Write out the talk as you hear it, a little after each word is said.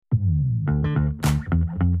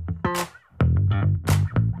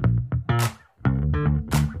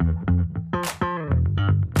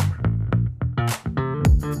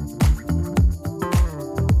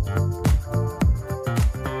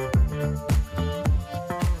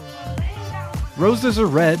Roses are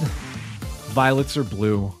red, violets are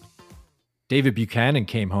blue. David Buchanan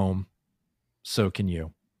came home. So can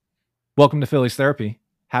you. Welcome to Phillies Therapy.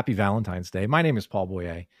 Happy Valentine's Day. My name is Paul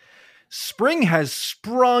Boyer. Spring has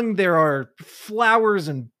sprung. There are flowers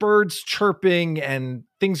and birds chirping, and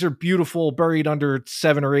things are beautiful, buried under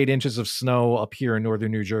 7 or 8 inches of snow up here in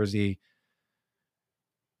northern New Jersey.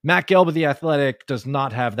 Matt Gelb of The Athletic does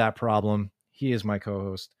not have that problem. He is my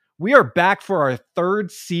co-host. We are back for our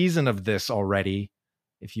 3rd season of this already,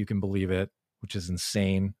 if you can believe it, which is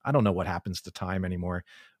insane. I don't know what happens to time anymore,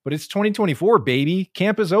 but it's 2024, baby.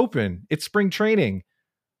 Camp is open. It's spring training.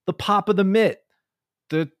 The pop of the mitt,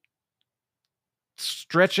 the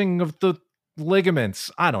stretching of the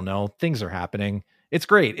ligaments. I don't know. Things are happening. It's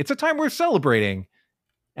great. It's a time we're celebrating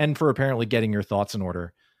and for apparently getting your thoughts in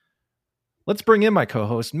order. Let's bring in my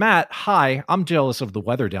co-host, Matt. Hi, I'm jealous of the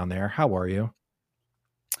weather down there. How are you?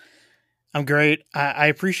 I'm great. I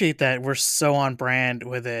appreciate that we're so on brand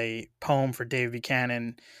with a poem for David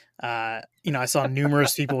Buchanan. I saw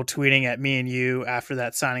numerous people tweeting at me and you after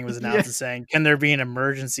that signing was announced and saying, can there be an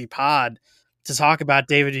emergency pod to talk about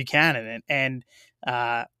David Buchanan? And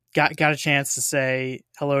got a chance to say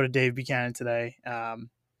hello to David Buchanan today.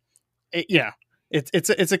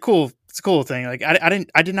 It's a cool thing. Like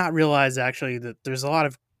I did not realize actually that there's a lot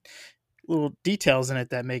of little details in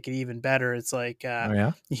it that make it even better. It's like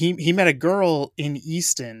he met a girl in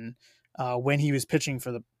Easton when he was pitching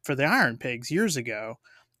for the Iron Pigs years ago,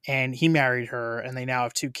 and he married her, and they now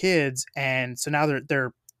have 2 kids. And so now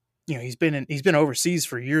they're he's been overseas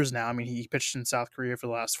for years now. I mean, he pitched in South Korea for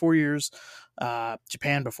the last 4 years,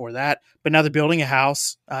 Japan before that, but now they're building a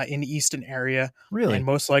house in the Easton area. Really? And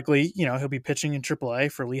most likely, he'll be pitching in AAA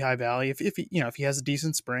for Lehigh Valley if he has a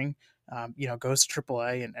decent spring. Goes to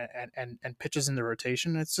AAA and pitches in the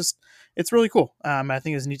rotation. It's really cool. I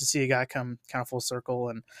think it's neat to see a guy come kind of full circle.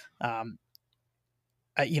 And,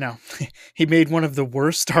 he made one of the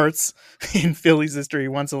worst starts in Phillies history. He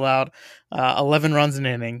once allowed 11 runs an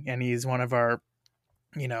inning, and he's one of our,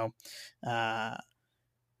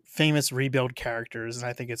 famous rebuild characters. And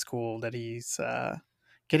I think it's cool that he's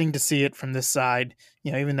getting to see it from this side,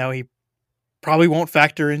 even though he probably won't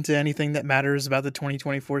factor into anything that matters about the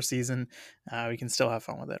 2024 season. We can still have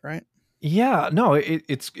fun with it, right? Yeah, no,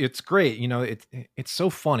 it's great. It's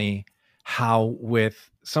so funny how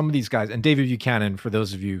with some of these guys, and David Buchanan, for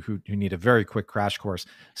those of you who need a very quick crash course,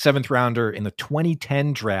 7th rounder in the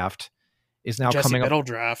 2010 draft is now Jesse coming Biddle up.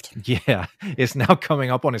 Draft. Yeah, is now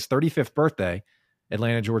coming up on his 35th birthday.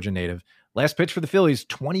 Atlanta, Georgia native. Last pitch for the Phillies,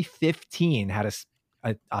 2015, had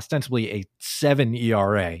ostensibly a 7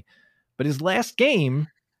 ERA. But his last game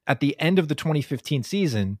at the end of the 2015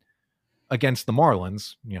 season against the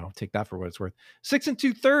Marlins, take that for what it's worth. 6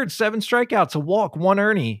 2/3, 7 strikeouts, a walk, 1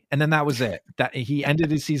 earney, and then that was it. That he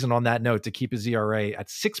ended his season on that note to keep his ERA at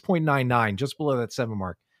 6.99, just below that 7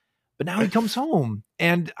 mark. But now he comes home,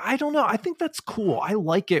 and I don't know. I think that's cool. I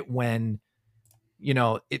like it when,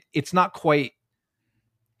 it's not quite.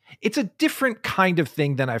 It's a different kind of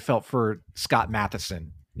thing than I felt for Scott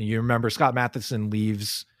Matheson. You remember Scott Matheson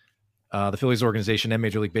leaves the Phillies organization and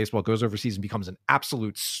Major League Baseball, goes overseas and becomes an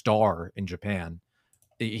absolute star in Japan.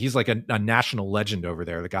 He's like a national legend over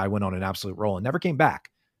there. The guy went on an absolute roll and never came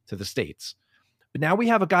back to the States. But now we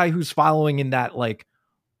have a guy who's following in that like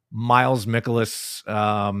Miles Mikolas,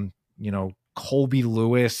 Colby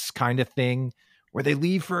Lewis kind of thing, where they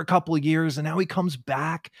leave for a couple of years and now he comes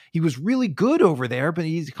back. He was really good over there, but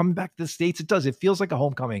he's coming back to the States. It feels like a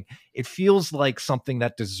homecoming. It feels like something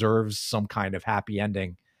that deserves some kind of happy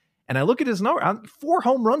ending. And I look at his number, 4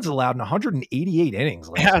 home runs allowed in 188 innings.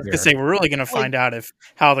 I was going to say, we're really going to find out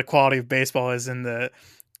how the quality of baseball is in the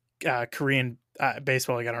Korean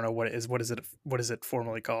baseball. Like, I don't know what it is. What is it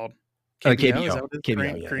formally called? KBO? Is that what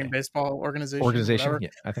it is? Korean Baseball Organization. Yeah,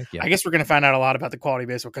 I think. Yeah. I guess we're going to find out a lot about the quality of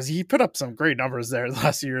baseball because he put up some great numbers there the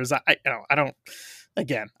last years. I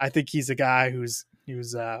think he's a guy who's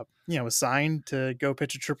was signed to go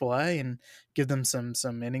pitch at AAA and give them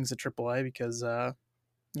some innings at AAA because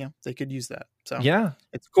they could use that. So yeah,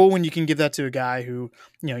 it's cool when you can give that to a guy who,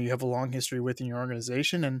 you have a long history with in your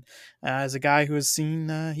organization. And as a guy who has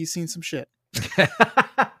he's seen some shit.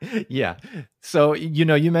 Yeah. So,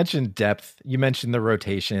 you mentioned depth, you mentioned the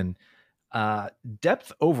rotation.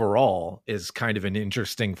 Depth overall is kind of an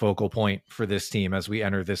interesting focal point for this team as we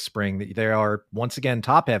enter this spring. They are once again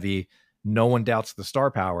top heavy. No one doubts the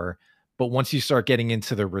star power, but once you start getting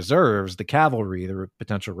into the reserves, the cavalry, the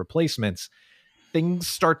potential replacements, things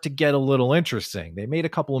start to get a little interesting. They made a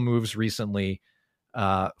couple of moves recently,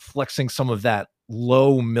 flexing some of that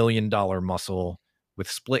low $1 million muscle with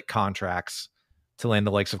split contracts to land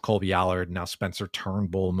the likes of Colby Allard, now Spencer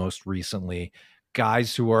Turnbull most recently,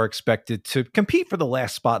 guys who are expected to compete for the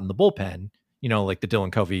last spot in the bullpen, like the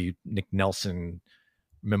Dylan Covey, Nick Nelson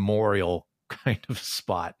memorial kind of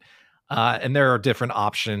spot. And there are different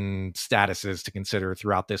option statuses to consider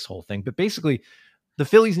throughout this whole thing. But basically, the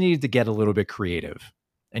Phillies needed to get a little bit creative.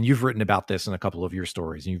 And you've written about this in a couple of your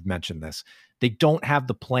stories, and you've mentioned this. They don't have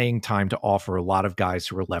the playing time to offer a lot of guys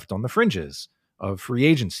who are left on the fringes of free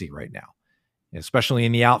agency right now, especially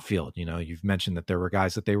in the outfield. You've mentioned that there were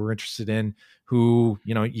guys that they were interested in who,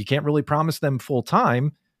 you can't really promise them full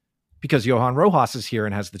time because Johan Rojas is here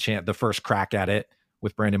and has the first crack at it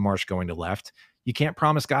with Brandon Marsh going to left. You can't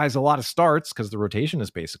promise guys a lot of starts because the rotation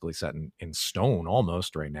is basically set in stone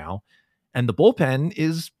almost right now. And the bullpen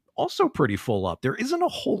is also pretty full up. There isn't a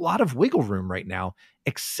whole lot of wiggle room right now,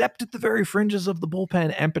 except at the very fringes of the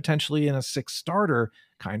bullpen and potentially in a 6 starter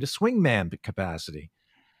kind of swingman capacity.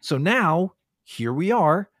 So now here we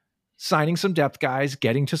are signing some depth guys,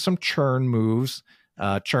 getting to some churn moves.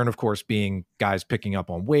 Churn, of course, being guys picking up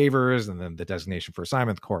on waivers and then the designation for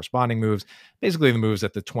assignment, the corresponding moves, basically the moves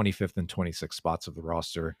at the 25th and 26th spots of the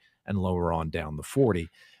roster and lower on down the 40.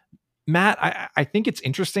 Matt, I think it's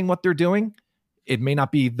interesting what they're doing. It may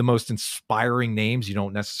not be the most inspiring names. You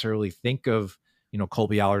don't necessarily think of,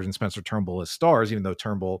 Colby Allard and Spencer Turnbull as stars, even though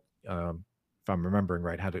Turnbull, if I'm remembering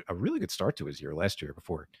right, had a really good start to his year last year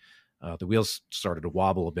before the wheels started to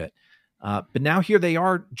wobble a bit. But now here they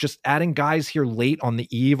are just adding guys here late on the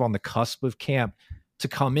eve, on the cusp of camp to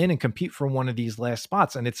come in and compete for one of these last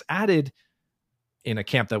spots. And it's added in a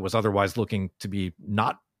camp that was otherwise looking to be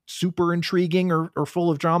not super intriguing or full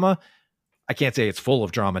of drama. I can't say it's full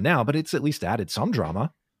of drama now, but it's at least added some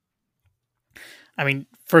drama. I mean,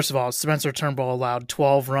 first of all, Spencer Turnbull allowed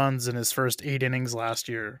 12 runs in his first 8 innings last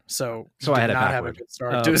year. So I had not have a good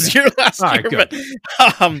start to his year last year. Good.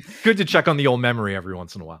 But, good to check on the old memory every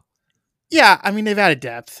once in a while. Yeah, I mean, they've added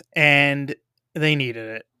depth, and they needed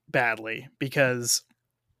it badly because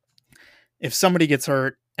if somebody gets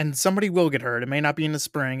hurt, and somebody will get hurt, it may not be in the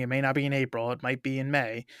spring, it may not be in April, it might be in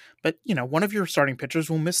May, but, one of your starting pitchers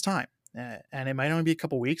will miss time, and it might only be a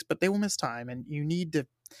couple weeks, but they will miss time, and you need the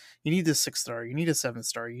 6th starter, you need a 7th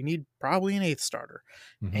starter, you need probably an 8th starter,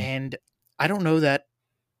 and I don't know that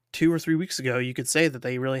 2 or 3 weeks ago you could say that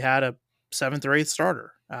they really had a 7th or 8th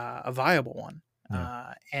starter, a viable one,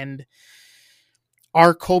 and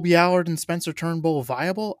are Colby Allard and Spencer Turnbull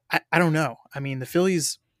viable? I don't know. I mean, the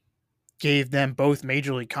Phillies gave them both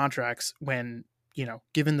major league contracts when,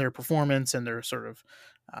 given their performance and their sort of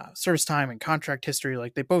service time and contract history,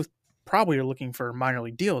 like they both probably are looking for minor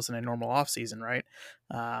league deals in a normal offseason, right?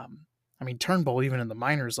 I mean, Turnbull, even in the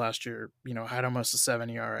minors last year, had almost a 7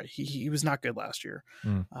 ERA. He was not good last year.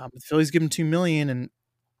 The Phillies give him $2 million and,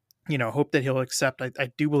 hope that he'll accept.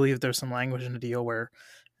 I do believe there's some language in the deal where,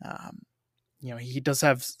 he does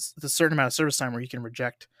have a certain amount of service time where he can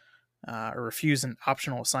reject or refuse an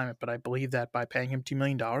optional assignment. But I believe that by paying him $2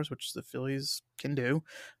 million, which the Phillies can do,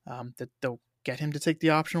 that they'll get him to take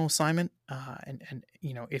the optional assignment. And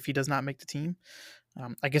if he does not make the team,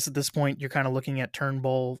 I guess at this point you're kind of looking at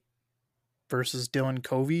Turnbull versus Dylan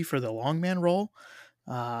Covey for the long man role.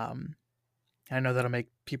 I know that'll make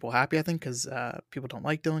people happy, I think, because people don't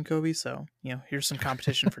like Dylan Covey. So, here's some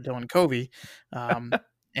competition for Dylan Covey.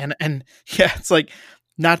 And yeah, it's like,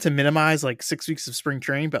 not to minimize like 6 weeks of spring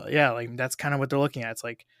training, but yeah, like that's kind of what they're looking at. It's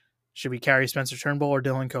like, should we carry Spencer Turnbull or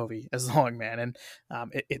Dylan Covey as the long man? And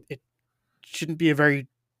it shouldn't be a very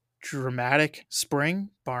dramatic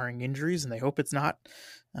spring, barring injuries, and they hope it's not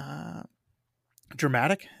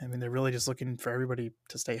dramatic. I mean, they're really just looking for everybody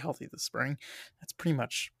to stay healthy this spring. That's pretty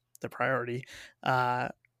much the priority.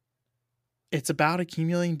 It's about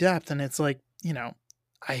accumulating depth, and it's like,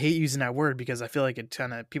 I hate using that word because I feel like it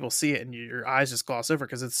kind of, people see it and your eyes just gloss over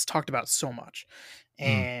because it's talked about so much.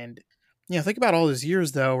 And, think about all those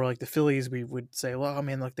years though, where like the Phillies, we would say, well, I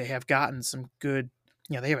mean, look, they have gotten some good,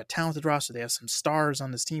 they have a talented roster. They have some stars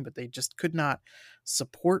on this team, but they just could not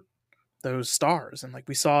support those stars. And like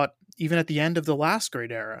we saw it even at the end of the last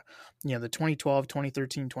great era, the 2012,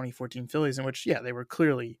 2013, 2014 Phillies, in which, they were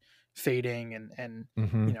clearly fading and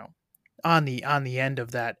on the end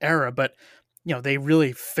of that era. But, they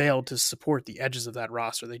really failed to support the edges of that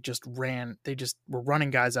roster. They just were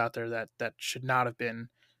running guys out there that should not have been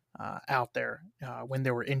out there when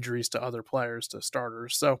there were injuries to other players, to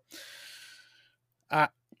starters. So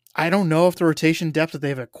I don't know if the rotation depth that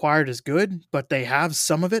they've acquired is good, but they have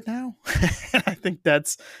some of it now. And I think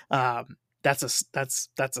that's a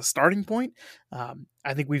starting point.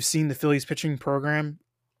 I think we've seen the Phillies pitching program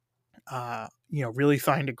really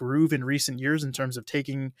find a groove in recent years in terms of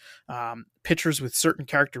taking pitchers with certain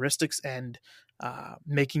characteristics and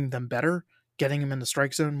making them better, getting them in the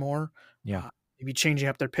strike zone more, Yeah. maybe changing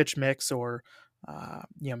up their pitch mix or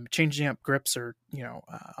changing up grips or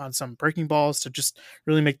on some breaking balls to just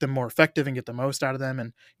really make them more effective and get the most out of them.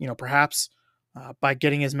 And perhaps by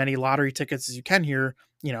getting as many lottery tickets as you can here,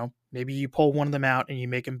 maybe you pull one of them out and you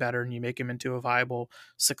make him better and you make him into a viable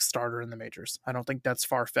sixth starter in the majors. I don't think that's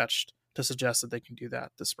far fetched to suggest that they can do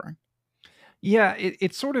that this spring. Yeah,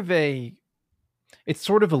 it's sort of a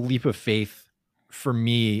leap of faith for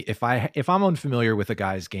me if I'm unfamiliar with a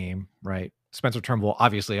guy's game, right? Spencer Turnbull,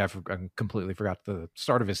 obviously, I completely forgot the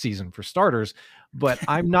start of his season for starters, but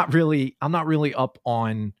I'm not really up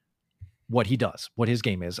on what he does, what his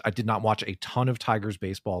game is. I did not watch a ton of Tigers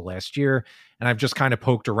baseball last year, and I've just kind of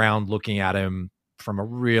poked around looking at him from a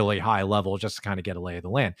really high level just to kind of get a lay of the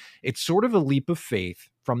land. It's sort of a leap of faith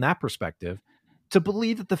from that perspective to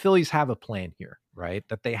believe that the Phillies have a plan here, right?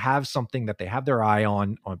 That they have something that they have their eye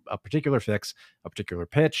on a particular fix, a particular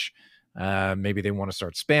pitch. Maybe they want to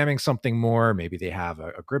start spamming something more. Maybe they have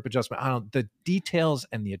a grip adjustment. I don't. The details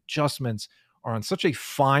and the adjustments are on such a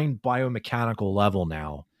fine biomechanical level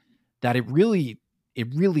now that it really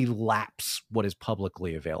laps what is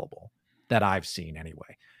publicly available that I've seen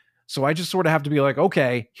anyway. So I just sort of have to be like,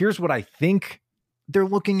 okay, here's what I think they're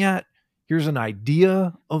looking at. Here's an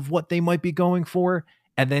idea of what they might be going for,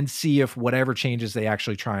 and then see if whatever changes they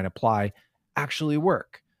actually try and apply actually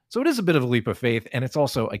work. So it is a bit of a leap of faith. And it's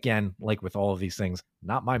also, again, like with all of these things,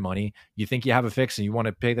 not my money. You think you have a fix and you want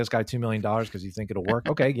to pay this guy $2 million because you think it'll work.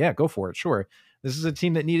 Okay, yeah, go for it. Sure. This is a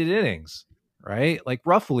team that needed innings, right? Like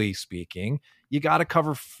roughly speaking, you got to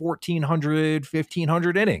cover 1,400,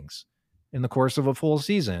 1,500 innings in the course of a full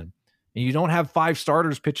season. And you don't have 5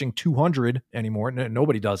 starters pitching 200 anymore.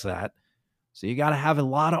 Nobody does that. So you got to have a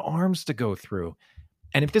lot of arms to go through.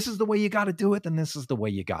 And if this is the way you got to do it, then this is the way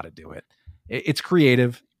you got to do it. It's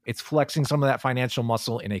creative. It's flexing some of that financial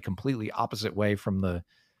muscle in a completely opposite way from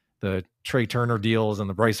the Trey Turner deals and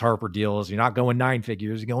the Bryce Harper deals. You're not going 9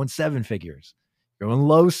 figures. You're going 7 figures. You're going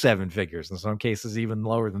low 7 figures. In some cases, even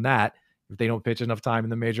lower than that if they don't pitch enough time in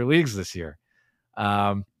the major leagues this year.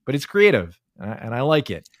 But it's creative, and I like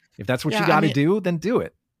it. If that's what you got to do, then do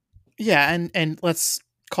it. Yeah, and let's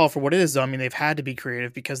call for what it is, though. I mean, they've had to be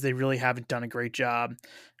creative because they really haven't done a great job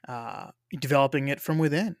developing it from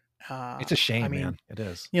within. It's a shame, man. It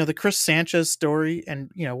is. The Chris Sanchez story,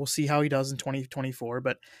 and we'll see how he does in 2024.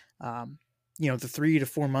 But the 3 to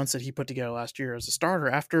 4 months that he put together last year as a starter,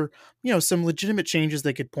 after some legitimate changes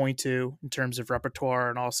they could point to in terms of repertoire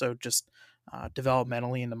and also just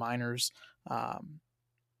developmentally in the minors,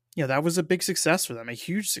 that was a big success for them, a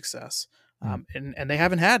huge success. And they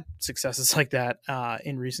haven't had successes like that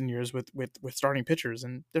in recent years with starting pitchers,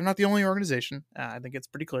 and they're not the only organization. I think it's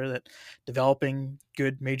pretty clear that developing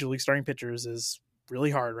good major league starting pitchers is really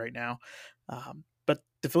hard right now. But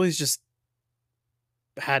the Phillies just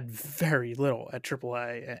had very little at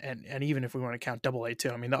AAA, and even if we want to count AA too,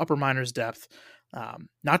 I mean the upper minors depth,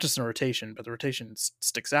 not just in rotation, but the rotation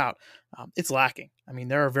sticks out. It's lacking. I mean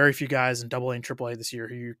there are very few guys in AA and AAA this year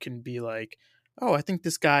who you can be like, oh, I think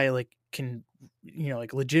this guy can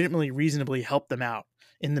legitimately reasonably help them out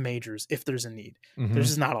in the majors if there's a need. Mm-hmm. There's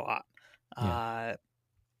just not a lot. Yeah.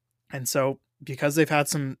 And so because they've had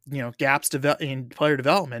some, gaps in player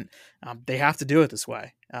development, they have to do it this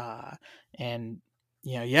way.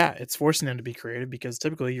 It's forcing them to be creative because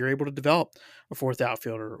typically you're able to develop a 4th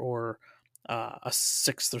outfielder or a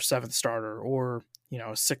 6th or 7th starter or, a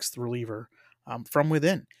 6th reliever from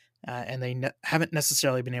within. And they haven't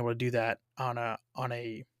necessarily been able to do that on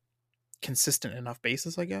a consistent enough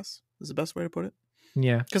basis, I guess is the best way to put it.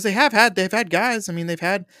 Yeah. Because they've had guys. I mean, they've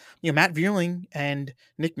had, Matt Vierling and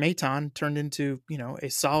Nick Maton turned into, a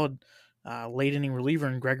solid late inning reliever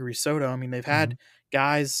in Gregory Soto. I mean, they've had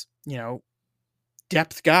guys,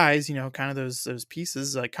 depth guys, kind of those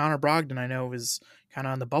pieces like Connor Brogdon, I know is kind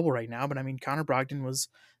of on the bubble right now, but I mean, Connor Brogdon was,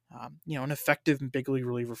 an effective big league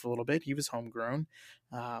reliever for a little bit. He was homegrown.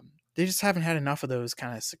 They just haven't had enough of those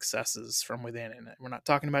kind of successes from within. And we're not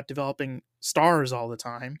talking about developing stars all the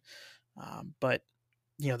time. But,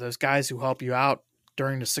 those guys who help you out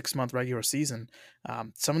during the 6-month regular season,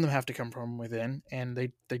 some of them have to come from within, and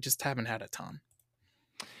they just haven't had a ton.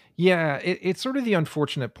 Yeah, it's sort of the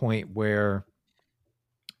unfortunate point where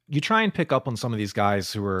you try and pick up on some of these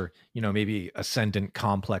guys who are, maybe ascendant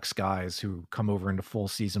complex guys who come over into full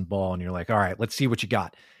season ball, and you're like, all right, let's see what you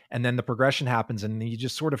got. And then the progression happens and you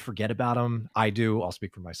just sort of forget about them. I do. I'll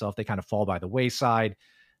speak for myself. They kind of fall by the wayside.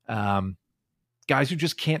 Guys who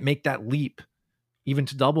just can't make that leap, even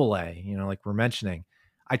to AA, like we're mentioning.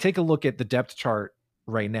 I take a look at the depth chart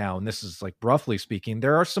right now, and this is like roughly speaking,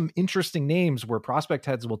 there are some interesting names where prospect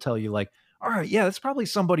heads will tell you like, all right, yeah, that's probably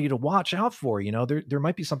somebody to watch out for. There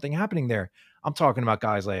might be something happening there. I'm talking about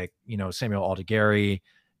guys like, Samuel Aldegari,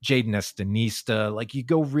 Jaden Estanista. Like, you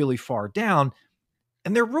go really far down,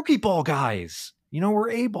 and they're rookie ball guys. We're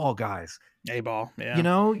A ball guys. A ball, yeah.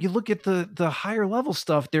 You look at the higher level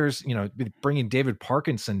stuff. There's, bringing David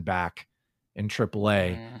Parkinson back in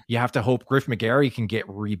AAA. You have to hope Griff McGarry can get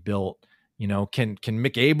rebuilt. Can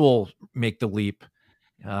Mick Abel make the leap?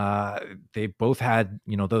 They both had,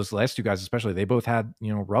 those last two guys especially, they both had,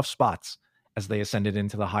 rough spots as they ascended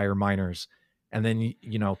into the higher minors. And then,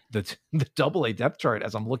 the AA depth chart,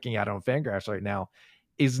 as I'm looking at it on Fangraphs right now,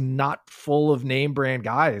 is not full of name brand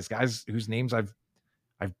guys whose names I've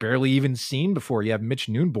barely even seen before. You have Mitch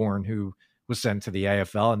Noonborn, who was sent to the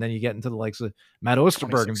AFL, and then you get into the likes of Matt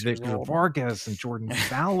Osterberg and Victor Vargas and Jordan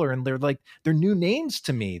Fowler, and they're new names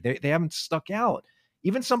to me. They haven't stuck out.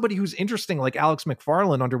 Even somebody who's interesting like Alex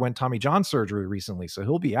McFarland underwent Tommy John surgery recently, so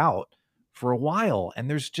he'll be out for a while. And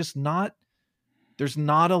there's not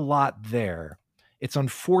a lot there. It's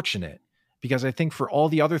unfortunate, because I think for all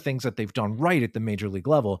the other things that they've done right at the major league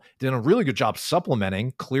level, they've done a really good job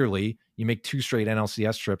supplementing. Clearly, you make 2 straight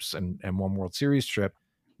NLCS trips and 1 World Series trip.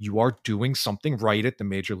 You are doing something right at the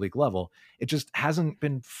major league level. It just hasn't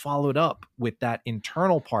been followed up with that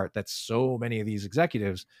internal part that so many of these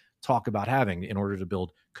executives talk about having. In order to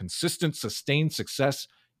build consistent, sustained success,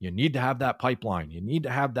 you need to have that pipeline. You need to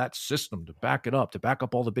have that system to back it up, to back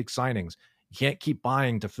up all the big signings. You can't keep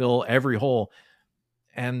buying to fill every hole.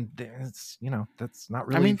 And it's, that's not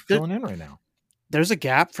really filling in right now. There's a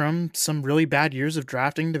gap from some really bad years of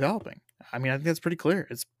drafting and developing. I think that's pretty clear.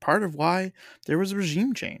 It's part of why there was a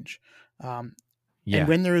regime change. And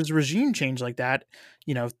when there is a regime change like that,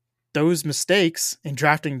 those mistakes in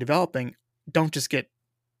drafting and developing don't just get,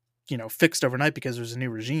 fixed overnight because there's a new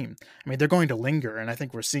regime. They're going to linger. And I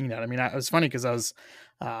think we're seeing that. It was funny because I was,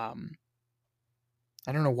 I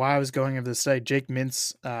don't know why I was going over this today. Jake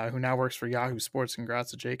Mintz, who now works for Yahoo Sports,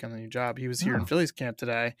 congrats to Jake on the new job. He was here in Phillies camp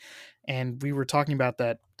today, and we were talking about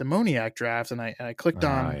that demoniac draft, and I clicked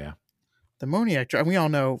on the Moniac draft. And we all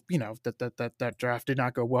know, that draft did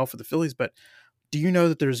not go well for the Phillies, but do you know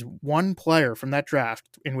that there's one player from that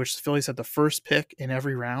draft in which the Phillies had the first pick in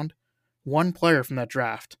every round? One player from that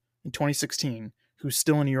draft in 2016 who's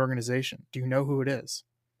still in the organization. Do you know who it is?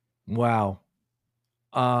 Wow.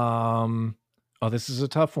 Oh, this is a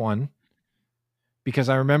tough one, because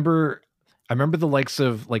I remember the likes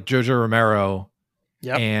of like Jojo Romero.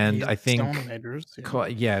 Yep. And I think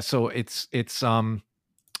so it's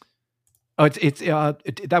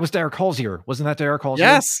that was Derek Hall's year. Wasn't that Derek Hall's year?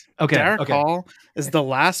 Yes. Okay. Derek Hall is the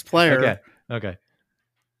last player. Okay.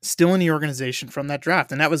 Still in the organization from that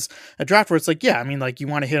draft. And that was a draft where it's like, you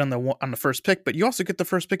want to hit on the first pick, but you also get the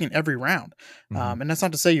first pick in every round. And that's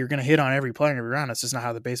not to say you're going to hit on every player in every round. That's just not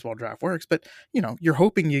how the baseball draft works. But, you're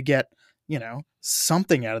hoping you get,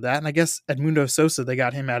 something out of that. And I guess Edmundo Sosa, they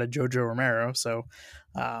got him out of Jojo Romero. So,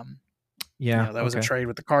 that was a trade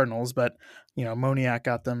with the Cardinals, but, Moniac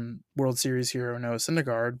got them World Series hero Noah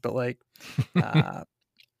Syndergaard. But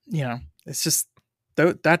it's just,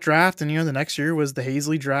 that draft, and the next year was the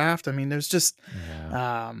Hazley draft. There's just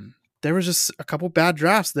there was just a couple bad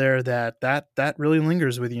drafts there that really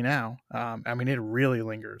lingers with you now. It really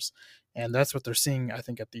lingers, and that's what they're seeing, I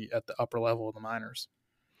think, at the upper level of the minors.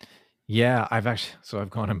 Yeah, I've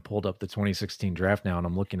gone and pulled up the 2016 draft now, and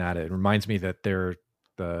I'm looking at it. It reminds me that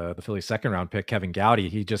the Phillies second round pick, Kevin Gowdy,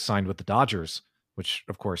 he just signed with the Dodgers, which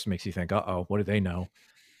of course makes you think, what do they know?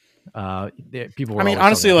 People were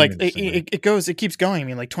honestly, it keeps going.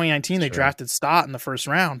 2019 they drafted Stott in the first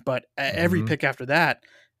round, but every pick after that,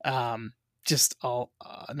 just all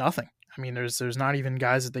nothing. There's not even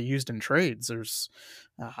guys that they used in trades. There's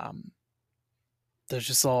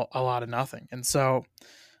just a lot of nothing. And so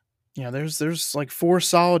there's like 4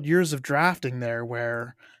 solid years of drafting there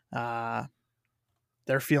where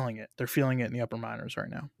they're feeling it. They're feeling it in the upper minors right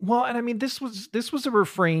now. Well, and this was a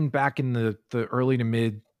refrain back in the early to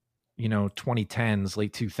mid 2010s,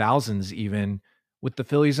 late 2000s, even, with the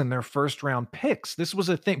Phillies and their first round picks. This was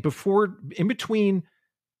a thing before, in between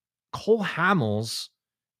Cole Hamels,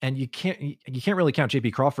 and you can't really count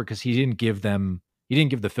JP Crawford because he didn't give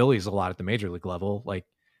the Phillies a lot at the major league level.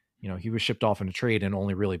 He was shipped off in a trade and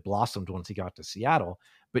only really blossomed once he got to Seattle.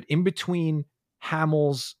 But in between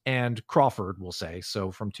Hamels and Crawford, we'll say,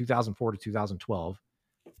 so from 2004 to 2012,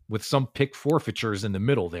 with some pick forfeitures in the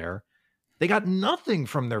middle there, they got nothing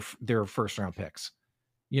from their first round picks.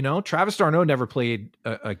 Travis d'Arnaud never played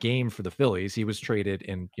a game for the Phillies. He was traded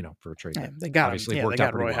for a trade. Yeah, they got obviously him. Yeah, worked they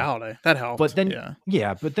out got pretty Roy well. Halladay. That helped. But then,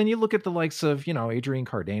 but then you look at the likes of, Adrian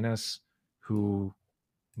Cardenas, who,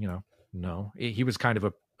 no, he was kind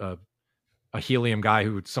of a helium guy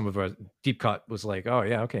who some of a deep cut was like, oh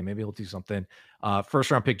yeah, okay, maybe he'll do something.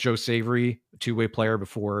 First round pick Joe Savory, two-way player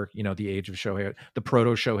before, the age of the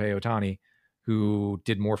proto Shohei Ohtani, who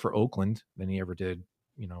did more for Oakland than he ever did,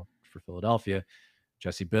 for Philadelphia.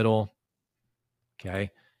 Jesse Biddle. Okay.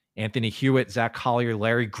 Anthony Hewitt, Zach Collier,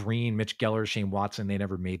 Larry Green, Mitch Geller, Shane Watson, they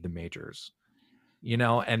never made the majors.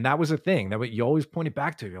 And that was a thing that you always pointed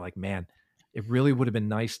back to. You're like, man, it really would have been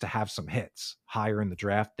nice to have some hits higher in the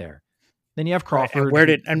draft there. Then you have Crawford.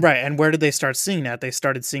 Right. And where did they start seeing that? They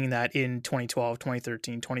started seeing that in 2012,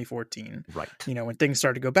 2013, 2014. Right. When things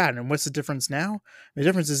started to go bad. And what's the difference now? The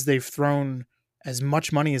difference is they've thrown as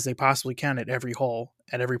much money as they possibly can at every hole,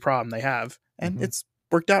 at every problem they have. And it's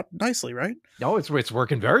worked out nicely, right? Oh, it's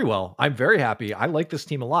working very well. I'm very happy. I like this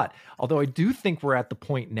team a lot. Although I do think we're at the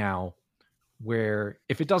point now where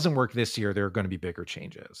if it doesn't work this year, there are going to be bigger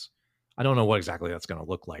changes. I don't know what exactly that's going to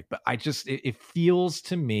look like, but it feels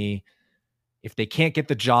to me, if they can't get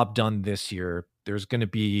the job done this year, there's going to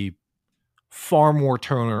be far more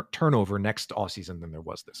turnover next offseason than there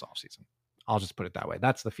was this offseason. I'll just put it that way.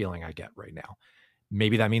 That's the feeling I get right now.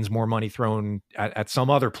 Maybe that means more money thrown at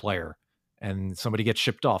some other player and somebody gets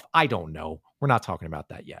shipped off. I don't know. We're not talking about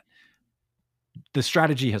that yet. The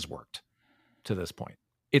strategy has worked to this point.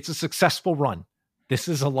 It's a successful run. This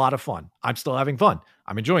is a lot of fun. I'm still having fun.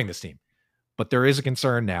 I'm enjoying this team. But there is a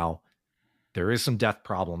concern now. There is some death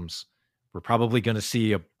problems. We're probably going to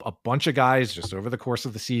see a bunch of guys just over the course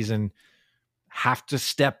of the season have to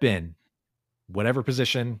step in, whatever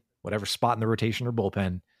position, whatever spot in the rotation or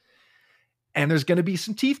bullpen. And there's going to be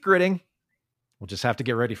some teeth gritting. We'll just have to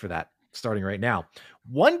get ready for that starting right now.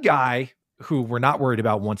 One guy who we're not worried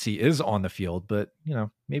about once he is on the field, but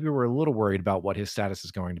maybe we're a little worried about what his status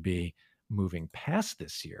is going to be moving past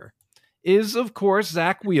this year, is of course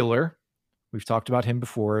Zach Wheeler. We've talked about him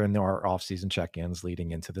before in our offseason check-ins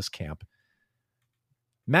leading into this camp.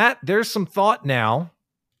 Matt, there's some thought now,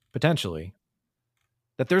 potentially,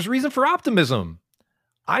 that there's reason for optimism.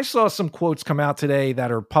 I saw some quotes come out today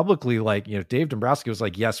that are publicly like, Dave Dombrowski was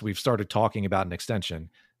like, yes, we've started talking about an extension.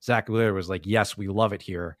 Zach Wheeler was like, yes, we love it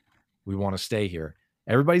here. We want to stay here.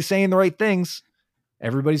 Everybody's saying the right things.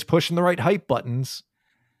 Everybody's pushing the right hype buttons.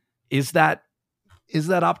 Is that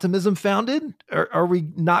optimism founded? Are we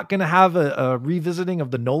not going to have a revisiting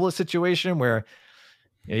of the Nola situation where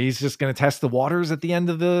he's just going to test the waters at the end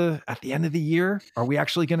of the year? Are we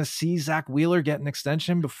actually going to see Zach Wheeler get an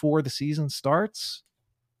extension before the season starts?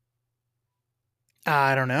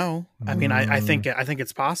 I don't know. I mean, I think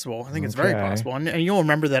it's possible. I think it's very possible. And you'll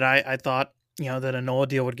remember that I thought, that a Nola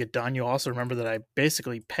deal would get done. You'll also remember that I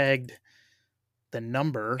basically pegged the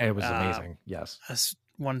number. It was amazing. Yes.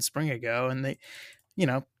 One spring ago. And they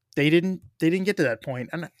didn't get to that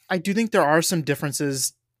point. And I do think there are some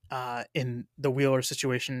differences in the Wheeler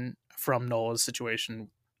situation from Nola's situation.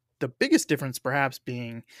 The biggest difference perhaps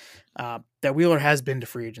being that Wheeler has been to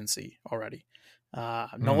free agency already.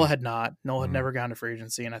 Nola had not. Nola had never gone to free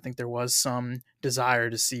agency, and I think there was some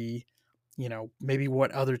desire to see, maybe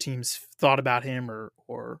what other teams thought about him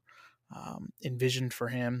or envisioned for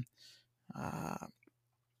him.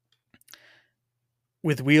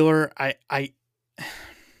 With Wheeler, I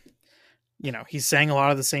he's saying a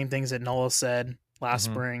lot of the same things that Nola said last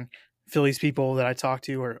spring. Phillies people that I talked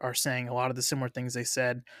to are saying a lot of the similar things they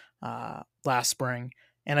said last spring.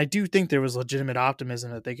 And I do think there was legitimate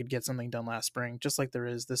optimism that they could get something done last spring, just like there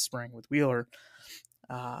is this spring with Wheeler.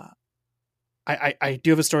 I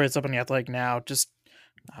do have a story that's up on The Athletic now, just,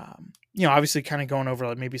 obviously kind of going over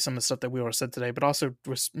like maybe some of the stuff that Wheeler said today, but also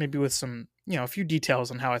with some, a few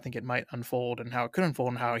details on how I think it might unfold and how it could unfold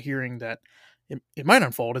and how hearing that it might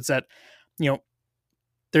unfold. It's that,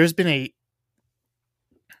 there's been a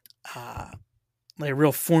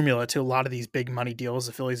real formula to a lot of these big money deals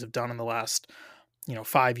the Phillies have done in the last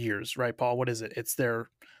 5 years, right, Paul? What is it? It's their,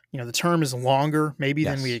 the term is longer maybe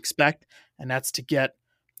than we expect. And that's to get,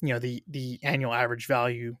 the annual average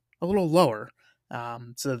value a little lower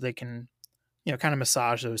so that they can, kind of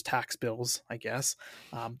massage those tax bills, I guess.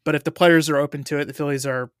 But if the players are open to it, the Phillies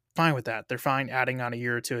are fine with that. They're fine adding on a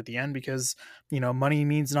year or two at the end because, money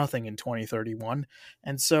means nothing in 2031.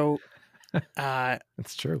 And so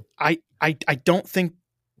that's true. I don't think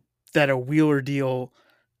that a Wheeler deal,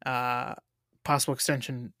 possible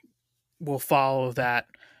extension, will follow that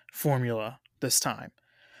formula this time.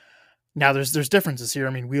 Now there's differences here. I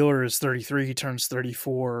mean, Wheeler is 33. He turns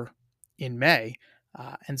 34 in May.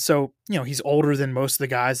 And so, he's older than most of the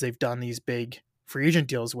guys they've done these big free agent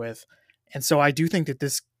deals with. And so I do think that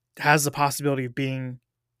this has the possibility of being,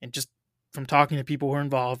 and just from talking to people who are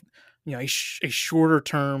involved, a shorter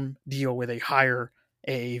term deal with a higher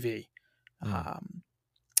AAV.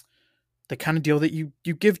 The kind of deal that you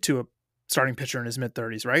give to a starting pitcher in his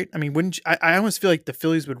mid-30s, right? I mean, wouldn't you, I almost feel like the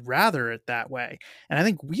Phillies would rather it that way. And I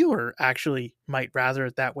think Wheeler actually might rather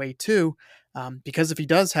it that way too, because if he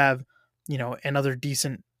does have, another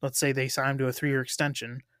decent, let's say they sign him to a 3-year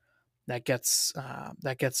extension, that gets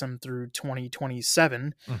him through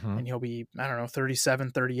 2027, and he'll be, I don't know,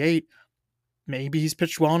 37, 38. Maybe he's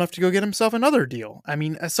pitched well enough to go get himself another deal. I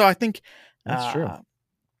mean, so I think that's true.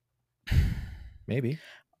 Maybe.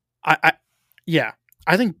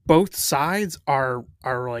 I think both sides are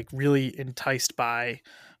like really enticed by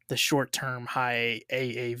the short term high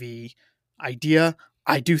AAV idea.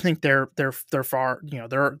 I do think they're far,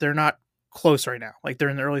 they're not close right now. Like, they're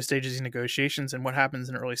in the early stages of negotiations, and what happens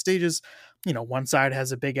in early stages, one side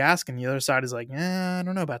has a big ask and the other side is like, I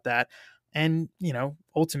don't know about that. And,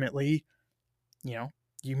 ultimately,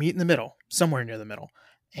 you meet in the middle, somewhere near the middle.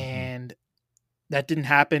 And that didn't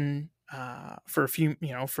happen for a few,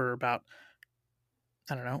 for about,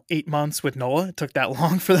 I don't know, 8 months with Nola. It took that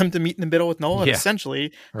long for them to meet in the middle with Nola. Yeah.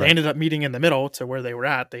 Essentially, they ended up meeting in the middle to where they were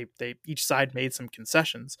at. They each side made some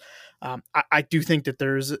concessions. I do think that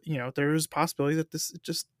there's a possibility that this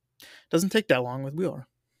just doesn't take that long with Wheeler.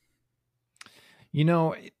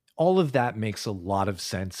 All of that makes a lot of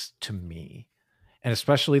sense to me, and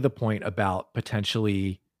especially the point about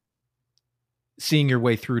potentially seeing your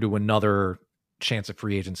way through to another chance at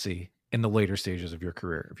free agency in the later stages of your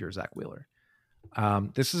career if you're Zach Wheeler.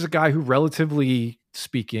 This is a guy who, relatively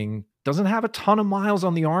speaking, doesn't have a ton of miles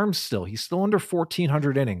on the arm still. He's still under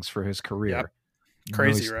 1,400 innings for his career. Yep.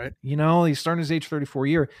 Crazy, right? He's starting his age 34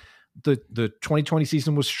 year. The 2020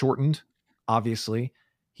 season was shortened, obviously.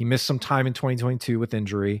 He missed some time in 2022 with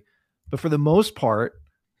injury. But for the most part,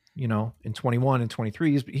 in 21 and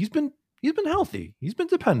 23, he's been healthy. He's been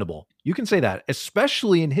dependable. You can say that,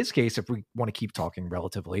 especially in his case, if we want to keep talking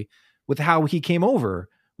relatively, with how he came over,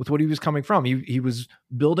 with what he was coming from. He was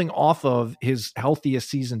building off of his healthiest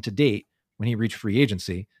season to date when he reached free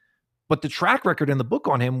agency. But the track record in the book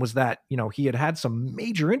on him was that, he had some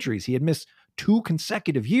major injuries. He had missed 2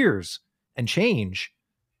 consecutive years and change,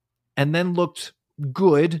 and then looked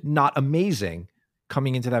good, not amazing,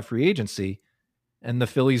 coming into that free agency. And the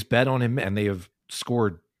Phillies bet on him, and they have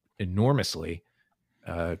scored enormously.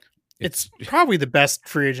 It's probably the best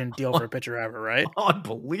free agent deal for a pitcher ever, right?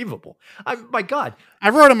 Unbelievable. My God. I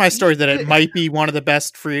wrote in my story that it might be one of the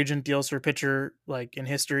best free agent deals for a pitcher, like, in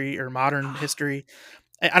history or modern history.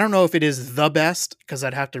 I don't know if it is the best, because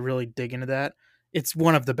I'd have to really dig into that. It's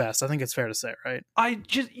one of the best. I think it's fair to say, right?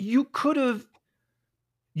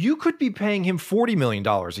 You could be paying him $40 million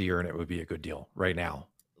a year and it would be a good deal right now.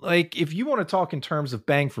 Like, if you want to talk in terms of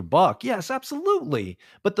bang for buck, yes, absolutely.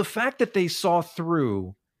 But the fact that they saw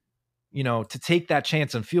through, to take that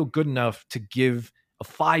chance and feel good enough to give a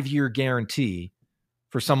 5-year guarantee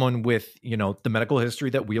for someone with, the medical history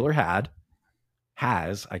that Wheeler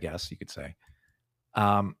has, I guess you could say,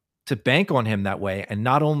 to bank on him that way. And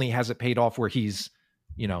not only has it paid off where he's,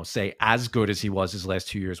 say as good as he was his last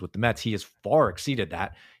 2 years with the Mets, he has far exceeded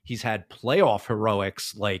that. He's had playoff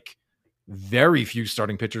heroics like very few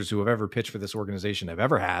starting pitchers who have ever pitched for this organization have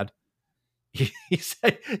ever had.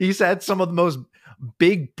 He's had some of the most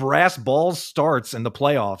big brass balls starts in the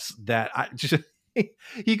playoffs that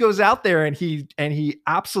he goes out there and he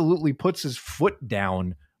absolutely puts his foot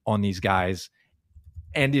down on these guys,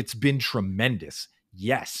 and it's been tremendous.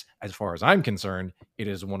 Yes, as far as I'm concerned, it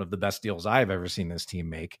is one of the best deals I've ever seen this team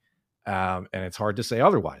make, and it's hard to say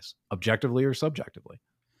otherwise, objectively or subjectively.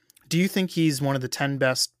 Do you think he's one of the 10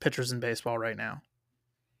 best pitchers in baseball right now?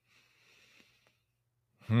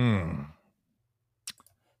 Or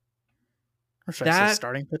should I say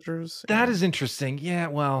starting pitchers? That is interesting. Yeah,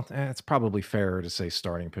 well, it's probably fairer to say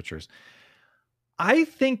starting pitchers. I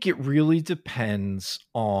think it really depends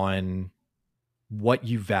on what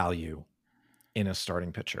you value in a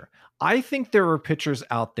starting pitcher. I think there are pitchers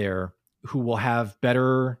out there who will have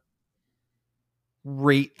better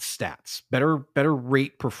rate stats, better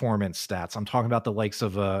rate performance stats. I'm talking about the likes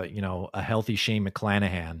of a healthy Shane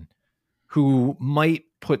McClanahan, who might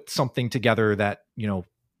put something together that,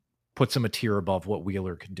 puts him a tier above what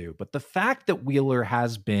Wheeler can do. But the fact that Wheeler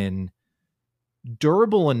has been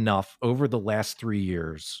durable enough over the last 3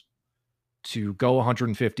 years to go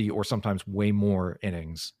 150 or sometimes way more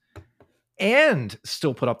innings and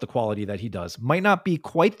still put up the quality that he does, might not be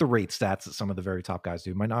quite the rate stats that some of the very top guys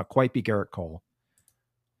do, might not quite be Garrett Cole,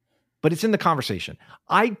 but it's in the conversation.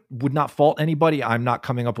 I would not fault anybody. I'm not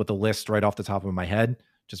coming up with a list right off the top of my head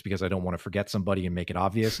just because I don't want to forget somebody and make it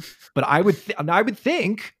obvious. But I would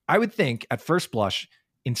think at first blush,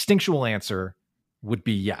 instinctual answer would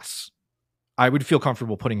be yes. I would feel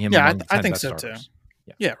comfortable putting him among the 10 I think best so starters.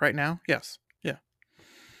 Too. Yeah, right now, yes. Yeah.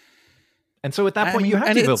 And so at that point, you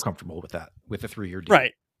have to feel comfortable with that, with a 3-year deal.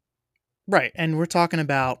 Right. And we're talking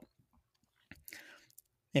about,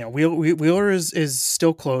 Wheeler is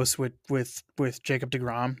still close with Jacob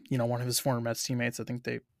deGrom, one of his former Mets teammates. I think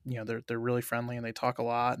they're really friendly and they talk a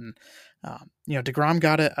lot. And deGrom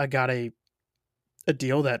got a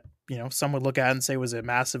deal that some would look at and say was a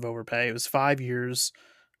massive overpay. It was 5 years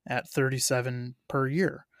at $37 per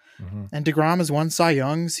year, and deGrom has won Cy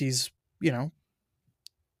Youngs. He's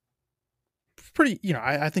pretty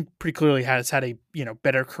I think pretty clearly has had a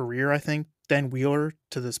better career, I think, than Wheeler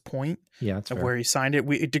to this point. Yeah, that's fair. Where he signed it.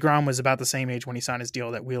 deGrom was about the same age when he signed his deal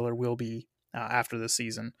that Wheeler will be after this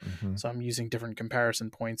season. So I'm using different comparison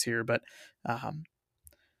points here, but then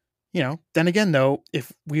again, though,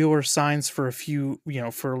 if Wheeler signs for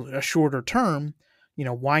for a shorter term,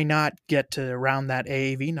 why not get to around that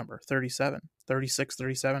AAV number, 37, 36,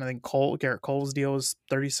 37? I think Garrett Cole's deal is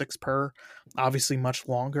 36 per, obviously much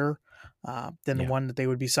longer than the one that they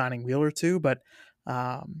would be signing Wheeler to. But I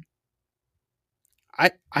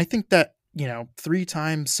think that, 3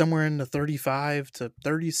 times somewhere in the 35 to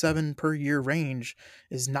 37 per year range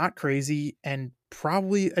is not crazy and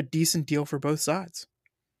probably a decent deal for both sides.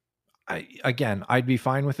 I'd be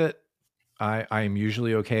fine with it. I am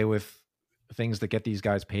usually okay with things that get these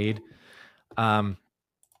guys paid.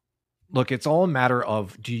 Look, it's all a matter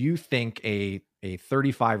of, do you think a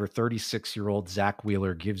 35 or 36-year-old Zach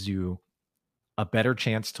Wheeler gives you a better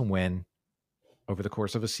chance to win over the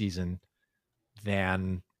course of a season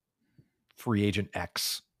than free agent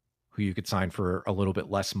X, who you could sign for a little bit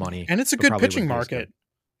less money? And it's a good pitching market.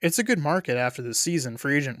 It's a good market after the season,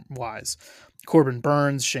 free agent wise. Corbin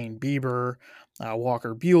Burns, Shane Bieber,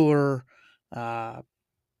 Walker Buehler, the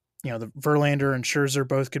Verlander and Scherzer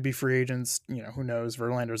both could be free agents. Who knows?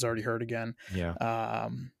 Verlander's already hurt again. Yeah.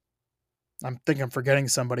 I'm thinking I'm forgetting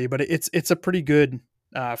somebody, but it's a pretty good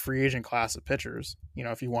free agent class of pitchers,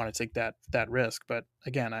 if you want to take that risk. But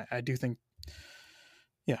again, I do think,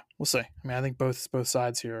 we'll see. I mean, I think both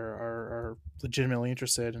sides here are legitimately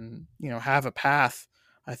interested and, have a path,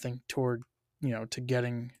 I think, toward, to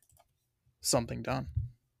getting something done.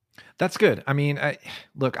 That's good. I mean,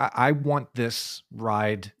 I want this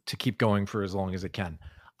ride to keep going for as long as it can.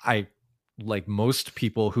 I, like most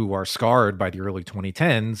people who are scarred by the early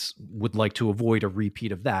 2010s, would like to avoid a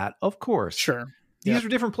repeat of that. Of course. Sure. These are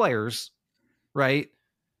different players, right?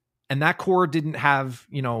 And that core didn't have,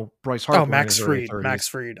 Bryce Harper. Oh, Max Fried. I forgot Max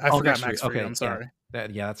Fried. Okay, I'm sorry.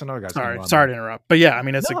 Yeah, that's another guy. Sorry to interrupt. But yeah, I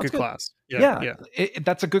mean, it's a good class. Yeah.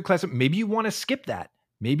 That's a good class. Maybe you want to skip that.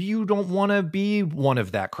 Maybe you don't want to be one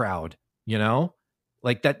of that crowd,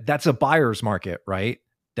 like that's a buyer's market, right?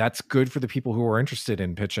 That's good for the people who are interested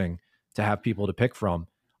in pitching to have people to pick from.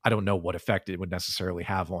 I don't know what effect it would necessarily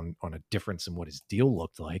have on a difference in what his deal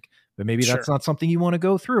looked like, but maybe that's not something you want to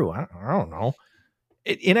go through. I don't know.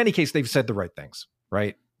 In any case, they've said the right things,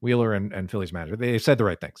 right? Wheeler and Phillies manager, they've said the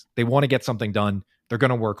right things. They want to get something done. They're going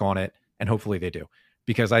to work on it, and hopefully they do.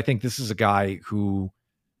 Because I think this is a guy who,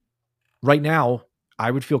 right now, I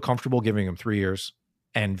would feel comfortable giving him 3 years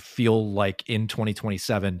and feel like in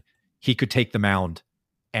 2027, he could take the mound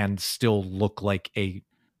and still look like a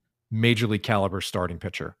major league caliber starting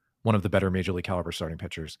pitcher, one of the better major league caliber starting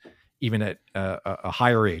pitchers, even at a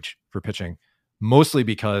higher age for pitching, mostly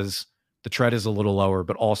because the tread is a little lower,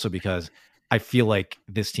 but also because I feel like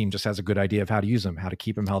this team just has a good idea of how to use him, how to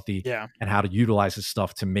keep him healthy, and how to utilize his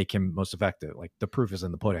stuff to make him most effective. Like, the proof is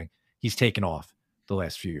in the pudding. He's taken off the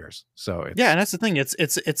last few years. So and that's the thing.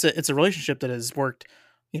 It's a relationship that has worked,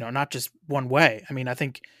 not just one way. I mean, I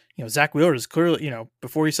think, Zach Wheeler is clearly,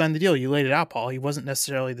 before he signed the deal, you laid it out, Paul. He wasn't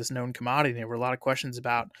necessarily this known commodity. There were a lot of questions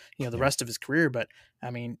about, the rest of his career, but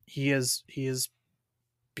I mean, he has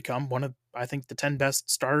become one of, I think, the 10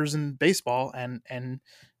 best starters in baseball, and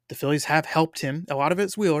the Phillies have helped him. A lot of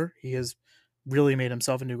it's Wheeler. He has really made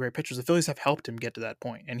himself into great pitcher. The Phillies have helped him get to that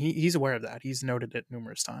point, and he's aware of that. He's noted it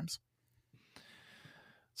numerous times.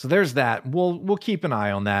 So there's that. We'll keep an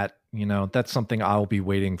eye on that. That's something I'll be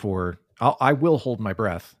waiting for. I will hold my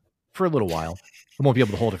breath for a little while. I won't be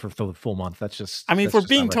able to hold it for the full month. That's just, I mean, for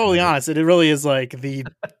being totally honest, it really is like the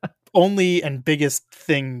only and biggest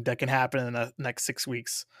thing that can happen in the next 6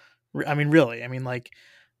 weeks. I mean, really, like,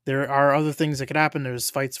 there are other things that could happen. There's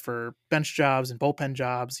fights for bench jobs and bullpen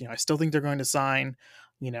jobs. I still think they're going to sign,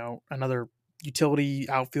 another utility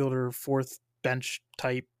outfielder, fourth bench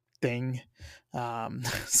type thing.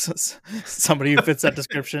 Somebody who fits that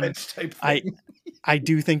description. I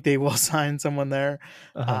do think they will sign someone there.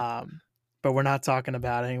 Uh-huh. But we're not talking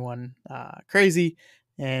about anyone crazy.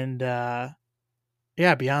 And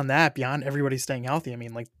beyond that, beyond everybody staying healthy, I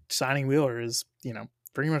mean, like signing Wheeler is,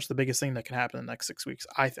 pretty much the biggest thing that can happen in the next 6 weeks,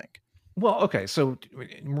 I think. Well, okay, so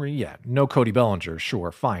yeah, no Cody Bellinger,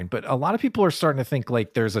 sure, fine, but a lot of people are starting to think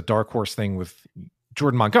like there's a dark horse thing with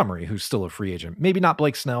Jordan Montgomery, who's still a free agent. Maybe not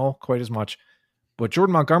Blake Snell quite as much, but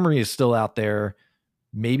Jordan Montgomery is still out there.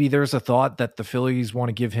 Maybe there's a thought that the Phillies want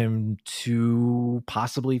to give him 2,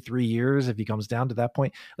 possibly 3 years if he comes down to that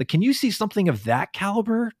point. Like, can you see something of that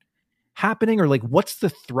caliber happening, or like what's the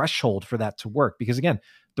threshold for that to work? Because again,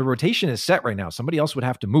 the rotation is set right now. Somebody else would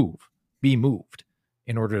have to be moved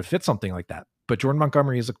in order to fit something like that. But Jordan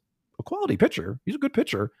Montgomery is a quality pitcher. He's a good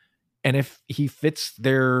pitcher. And if he fits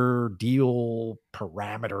their deal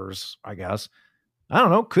parameters, I guess, I don't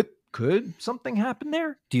know, could something happen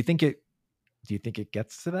there? Do you think it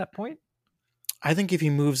gets to that point? I think if he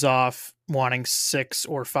moves off wanting 6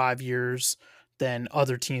 or 5 years, then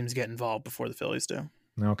other teams get involved before the Phillies do.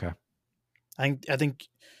 Okay. I think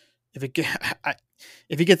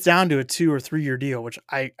if he gets down to a 2 or 3 year deal, which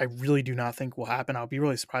I really do not think will happen, I'll be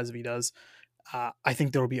really surprised if he does. I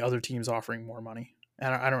think there will be other teams offering more money,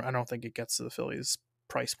 and I don't think it gets to the Phillies'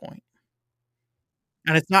 price point.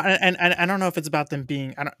 And it's not, and I don't know if it's about them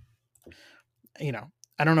being, I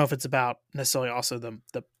don't know if it's about necessarily also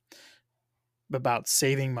the about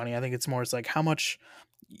saving money. I think it's more, it's like how much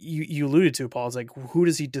you alluded to, Paul. It's like, who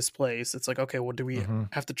does he displace? It's like, okay, well, do we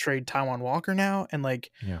have to trade Taijuan Walker now? And like,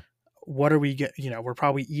 what do we get? We're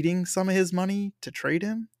probably eating some of his money to trade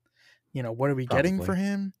him. What are we getting for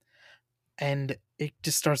him? And it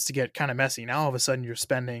just starts to get kind of messy. Now all of a sudden you're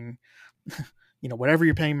spending, whatever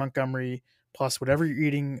you're paying Montgomery plus whatever you're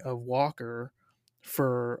eating of Walker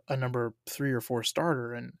for a number 3 or 4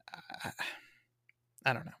 starter. And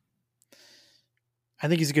I don't know. I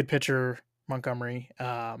think he's a good pitcher, Montgomery.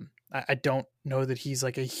 I don't know that he's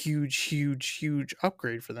like a huge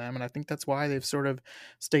upgrade for them. And I think that's why they've sort of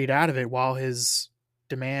stayed out of it while his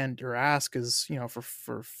demand or ask is,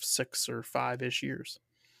 for 6 or 5-ish years.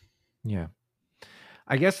 Yeah.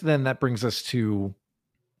 I guess then that brings us to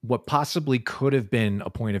what possibly could have been a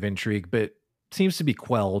point of intrigue, but seems to be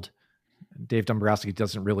quelled. Dave Dombrowski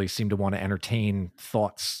doesn't really seem to want to entertain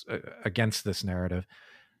thoughts against this narrative,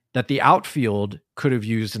 that the outfield could have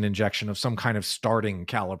used an injection of some kind of starting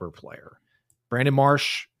caliber player. Brandon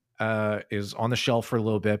Marsh is on the shelf for a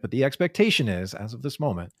little bit, but the expectation is, as of this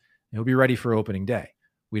moment, he'll be ready for opening day.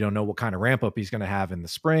 We don't know what kind of ramp up he's going to have in the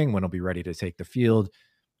spring, when he'll be ready to take the field.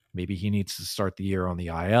 Maybe he needs to start the year on the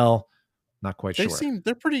IL. Not quite sure.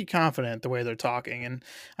 They're pretty confident the way they're talking. And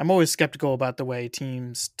I'm always skeptical about the way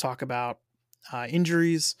teams talk about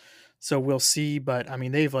injuries. So we'll see. But I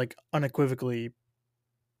mean, they've like unequivocally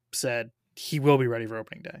said he will be ready for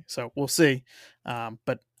opening day. So we'll see.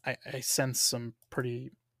 But I sense some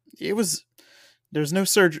pretty, there's no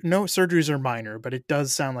surgeries are minor, but it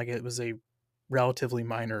does sound like it was a relatively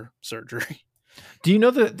minor surgery. Do you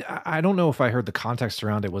know that? I don't know if I heard the context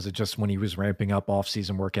around it. Was it just when he was ramping up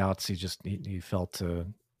off-season workouts, he felt a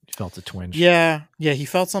twinge? Yeah. He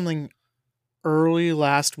felt something early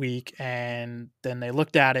last week, and then they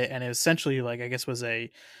looked at it, and it essentially, like, I guess, was a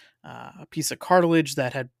piece of cartilage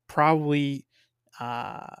that had probably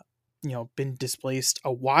been displaced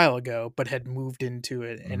a while ago, but had moved into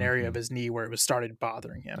an area of his knee where it was started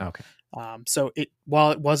bothering him. Okay. So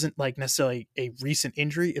while it wasn't like necessarily a recent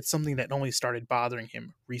injury, it's something that only started bothering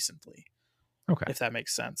him recently. Okay. If that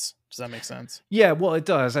makes sense. Does that make sense? Yeah, well, it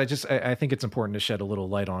does. I think it's important to shed a little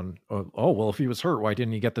light on, well, if he was hurt, why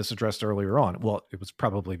didn't he get this addressed earlier on? Well, it was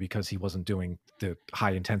probably because he wasn't doing the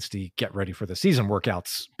high intensity, get ready for the season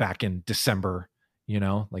workouts back in December.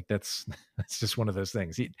 Like that's just one of those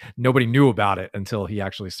things. Nobody knew about it until he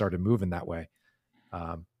actually started moving that way.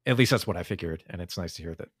 At least that's what I figured. And it's nice to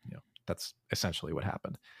hear that, that's essentially what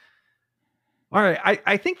happened. All right.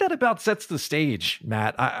 I think that about sets the stage,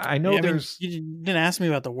 Matt. I know you didn't ask me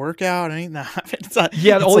about the workout.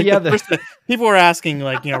 People were asking,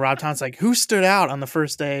 like, Rob Thompson's like, who stood out on the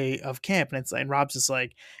first day of camp? And Rob's just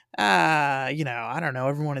like, I don't know.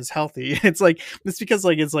 Everyone is healthy. It's because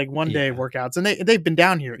it's like one day workouts, and they've been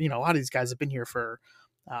down here. A lot of these guys have been here for,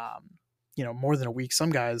 more than a week.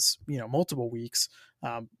 Some guys, multiple weeks.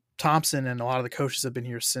 Thompson and a lot of the coaches have been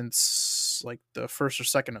here since like the 1st or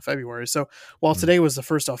 2nd of February. So while today was the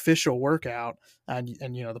first official workout and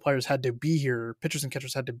the players had to be here, pitchers and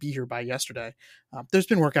catchers had to be here by yesterday. There's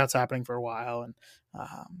been workouts happening for a while. And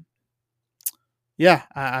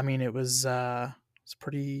I mean, it was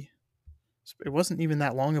pretty It wasn't even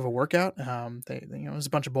that long of a workout. They it was a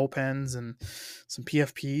bunch of bullpens and some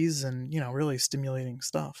PFPs and really stimulating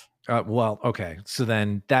stuff. Well, okay. So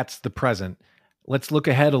then that's the present. Let's look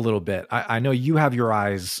ahead a little bit. I know you have your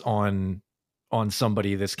eyes on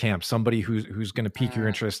somebody this camp, somebody who's going to pique your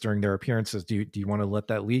interest during their appearances. Do you want to let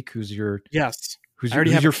that leak? Who's your yes? Who's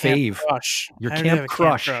your fave? Crush. Your camp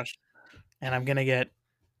crush. And I'm gonna get.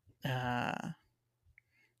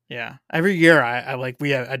 Yeah, every year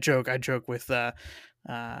I joke with Todd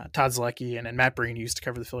Zlecki and Matt Breen used to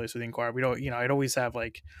cover the Phillies for the Inquirer. We don't, I'd always have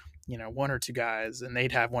one or two guys, and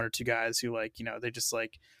they'd have one or two guys who they just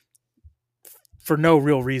for no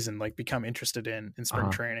real reason become interested in spring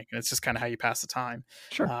training, and it's just kind of how you pass the time.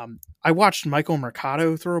 Sure. I watched Michael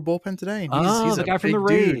Mercado throw a bullpen today, and he's the guy from the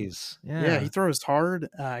Rays. Yeah, he throws hard.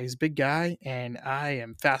 He's a big guy, and I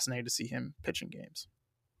am fascinated to see him pitching games.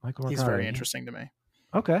 Michael Mercado, he's very interesting to me.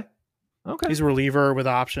 Okay. He's a reliever with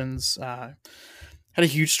options. Had a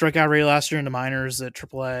huge strikeout rate last year in the minors at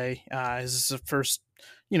AAA. This is the first,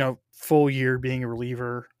 full year being a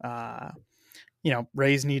reliever.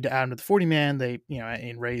 Rays need to add him to the 40-man. They,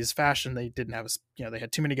 in Rays fashion, they didn't have they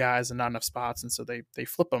had too many guys and not enough spots, and so they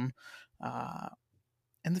flip him.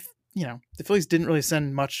 And the Phillies didn't really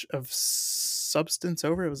send much of substance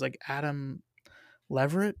over. It was like Adam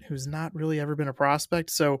Leverett, who's not really ever been a prospect.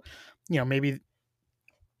 So, maybe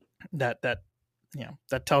that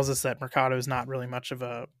tells us that Mercado is not really much of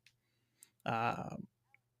a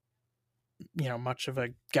much of a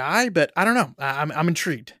guy, but I don't know. I'm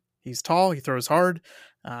intrigued. He's tall, he throws hard.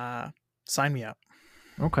 Sign me up.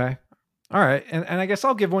 Okay. All right. And I guess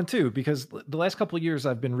I'll give one too, because the last couple of years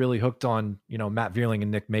I've been really hooked on, Matt Vierling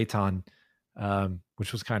and Nick Maton,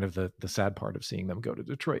 which was kind of the sad part of seeing them go to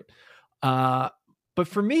Detroit. But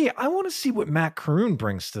for me, I want to see what Matt Caroon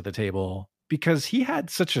brings to the table, because he had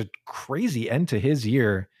such a crazy end to his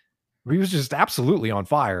year where he was just absolutely on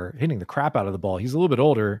fire, hitting the crap out of the ball. He's a little bit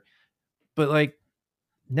older, but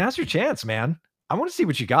now's your chance, man. I want to see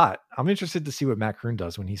what you got. I'm interested to see what Matt Caroon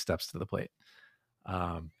does when he steps to the plate.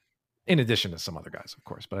 In addition to some other guys, of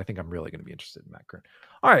course, but I think I'm really going to be interested in Matt Caroon.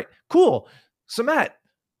 All right, cool. So Matt,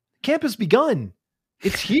 camp has begun.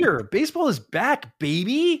 It's here. Baseball is back,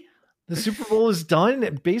 baby. The Super Bowl is done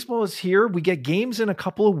and baseball is here. We get games in a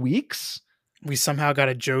couple of weeks. We somehow got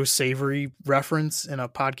a Joe Savory reference in a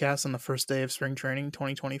podcast on the first day of spring training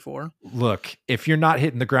 2024. Look, if you're not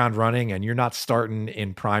hitting the ground running and you're not starting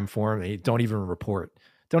in prime form, don't even report.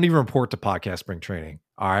 Don't even report to podcast spring training.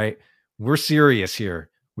 All right. We're serious here.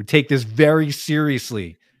 We take this very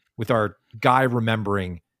seriously with our guy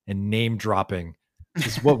remembering and name dropping.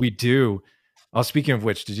 This is what we do. Oh, speaking of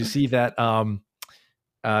which, did you see that?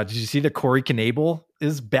 Did you see that Corey Knebel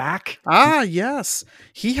is back? Yes.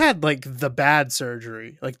 He had the bad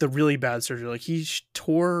surgery, the really bad surgery. He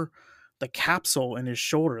tore the capsule in his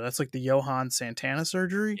shoulder. That's the Johan Santana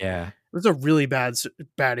surgery. Yeah. It was a really bad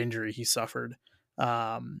injury he suffered.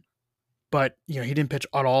 But he didn't pitch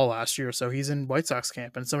at all last year. So he's in White Sox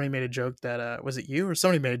camp, and somebody made a joke that, was it you or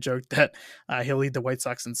somebody made a joke that he'll lead the White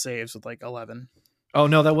Sox in saves with 11. Oh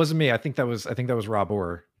no, that wasn't me. I think that was Rob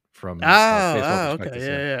Orr. From okay,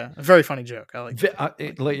 yeah, a very funny joke. I like that.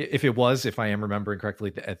 If I am remembering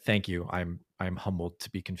correctly, thank you. I'm humbled to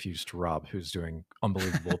be confused to Rob, who's doing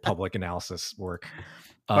unbelievable public analysis work.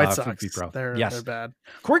 White Sox, they're bad.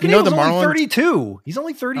 Corey Knebel's only 32. He's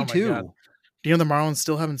only 32. Oh, do you know the Marlins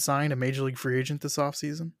still haven't signed a major league free agent this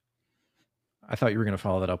offseason? I thought you were going to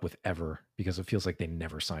follow that up with ever, because it feels like they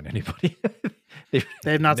never signed anybody. they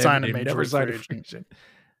have not signed a major league free agent.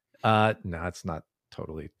 No, it's not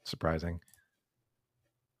totally surprising.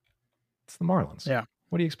 It's the Marlins. Yeah.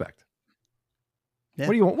 What do you expect? Yeah.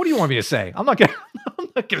 What do you want me to say? I'm not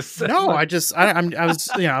gonna say. No, I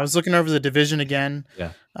was looking over the division again.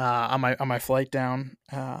 Yeah. On my flight down.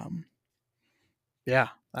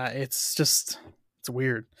 It's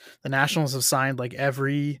weird. The Nationals have signed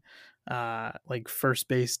every first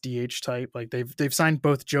base DH type. They've signed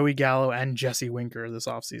both Joey Gallo and Jesse Winker this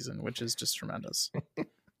offseason, which is just tremendous.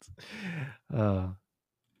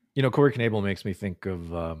 Corey Knebel makes me think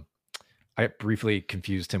of I briefly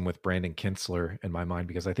confused him with Brandon Kintzler in my mind,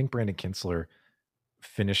 because I think Brandon Kintzler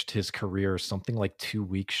finished his career something like 2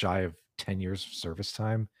 weeks shy of 10 years of service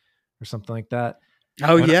time or something like that.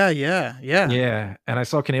 Oh, yeah. And I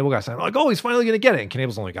saw Knebel guys saying, he's finally going to get it. And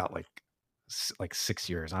Knebel's only got like 6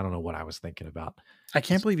 years. I don't know what I was thinking about. I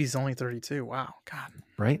can't believe he's only 32. Wow. God.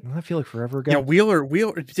 Right? Doesn't that feel like forever ago? Yeah, Wheeler.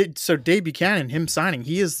 So Dave Buchanan, him signing,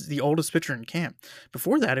 he is the oldest pitcher in camp.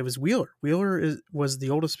 Before that, it was Wheeler. Wheeler was the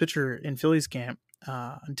oldest pitcher in Phillies camp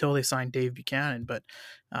until they signed Dave Buchanan. But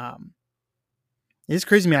It's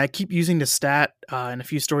crazy to me. I keep using the stat in a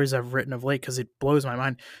few stories I've written of late because it blows my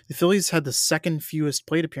mind. The Phillies had the second fewest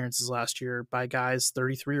plate appearances last year by guys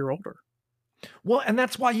 33 or older. Well, and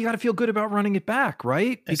that's why you got to feel good about running it back,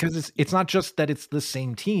 right? Because it's not just that it's the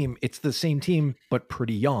same team. It's the same team, but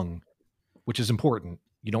pretty young, which is important.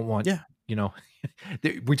 You don't want,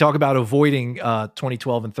 we talk about avoiding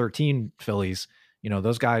 2012 and 13 Phillies.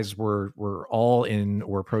 Those guys were all in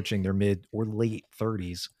or approaching their mid or late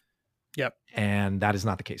 30s. Yep. And that is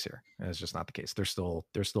not the case here. It's just not the case. There's still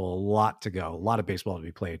a lot to go, a lot of baseball to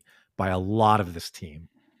be played by a lot of this team,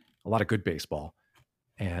 a lot of good baseball.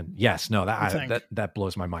 And yes, no, that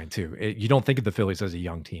blows my mind too. You don't think of the Phillies as a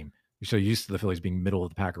young team. You're so used to the Phillies being middle of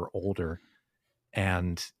the pack or older,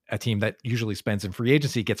 and a team that usually spends in free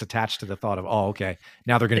agency gets attached to the thought of, oh, okay,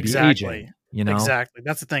 now they're going to be aging. Exactly.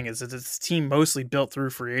 That's the thing is it's a team mostly built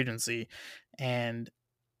through free agency, and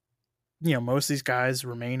most of these guys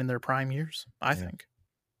remain in their prime years, I think.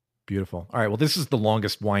 Beautiful. All right. Well, this is the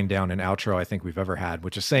longest wind down and outro I think we've ever had,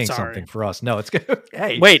 which is saying something for us. No, it's good.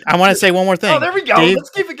 Hey, wait, I want to say one more thing. Oh, there we go.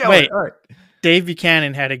 Let's keep it going. Wait, all right. Dave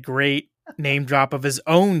Buchanan had a great name drop of his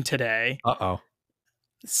own today.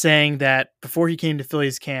 Saying that before he came to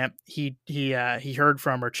Phillies camp, he heard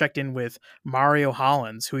from or checked in with Mario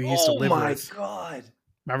Hollins, who he used to live with. Oh my God.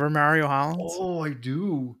 Remember Mario Hollins? Oh, I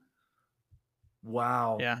do.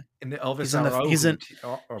 Wow. Yeah. In the Elvis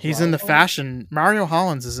he's in the fashion. Mario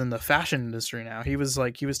Hollins is in the fashion industry now. He was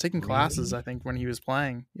taking classes, I think, when he was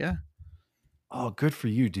playing. Yeah. Oh, good for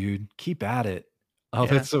you, dude. Keep at it. Oh,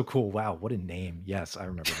 that's so cool. Wow. What a name. Yes. I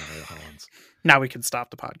remember Mario Hollins. Now we can stop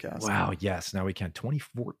the podcast. Wow. Yes. Now we can.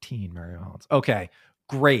 2014 Mario Hollins. Okay.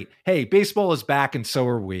 Great. Hey, baseball is back and so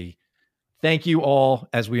are we. Thank you all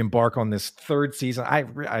as we embark on this third season.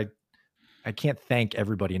 I can't thank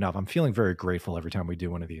everybody enough. I'm feeling very grateful every time we do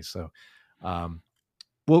one of these. So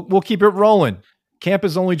we'll keep it rolling. Camp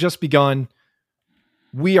has only just begun.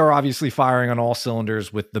 We are obviously firing on all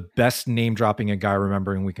cylinders with the best name dropping and guy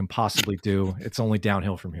remembering we can possibly do. It's only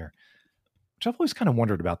downhill from here, which I've always kind of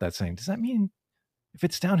wondered about that saying. Does that mean if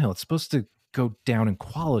it's downhill, it's supposed to go down in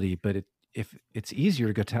quality, but if it's easier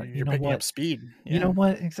to go down, you're picking up speed. Yeah. You know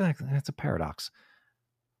what? Exactly. That's a paradox.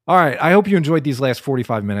 All right. I hope you enjoyed these last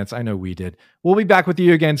 45 minutes. I know we did. We'll be back with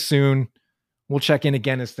you again soon. We'll check in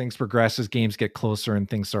again as things progress, as games get closer and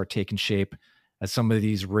things start taking shape, as some of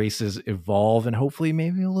these races evolve, and hopefully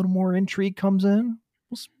maybe a little more intrigue comes in.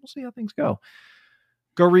 We'll see how things go.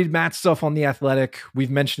 Go read Matt's stuff on The Athletic. We've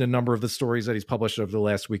mentioned a number of the stories that he's published over the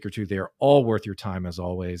last week or two. They are all worth your time, as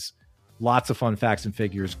always. Lots of fun facts and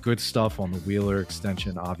figures. Good stuff on the Wheeler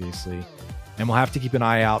extension, obviously. And we'll have to keep an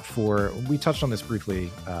eye out for, we touched on this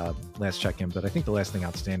briefly last check-in, but I think the last thing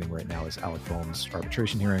outstanding right now is Alec Boehm's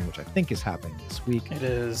arbitration hearing, which I think is happening this week. It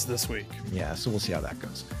is this week. Yeah, so we'll see how that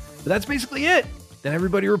goes. But that's basically it. Then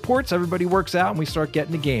everybody reports, everybody works out, and we start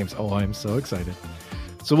getting the games. Oh, I'm so excited.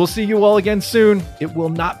 So we'll see you all again soon. It will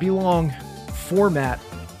not be long. For Matt,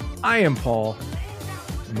 I am Paul,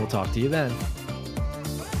 and we'll talk to you then.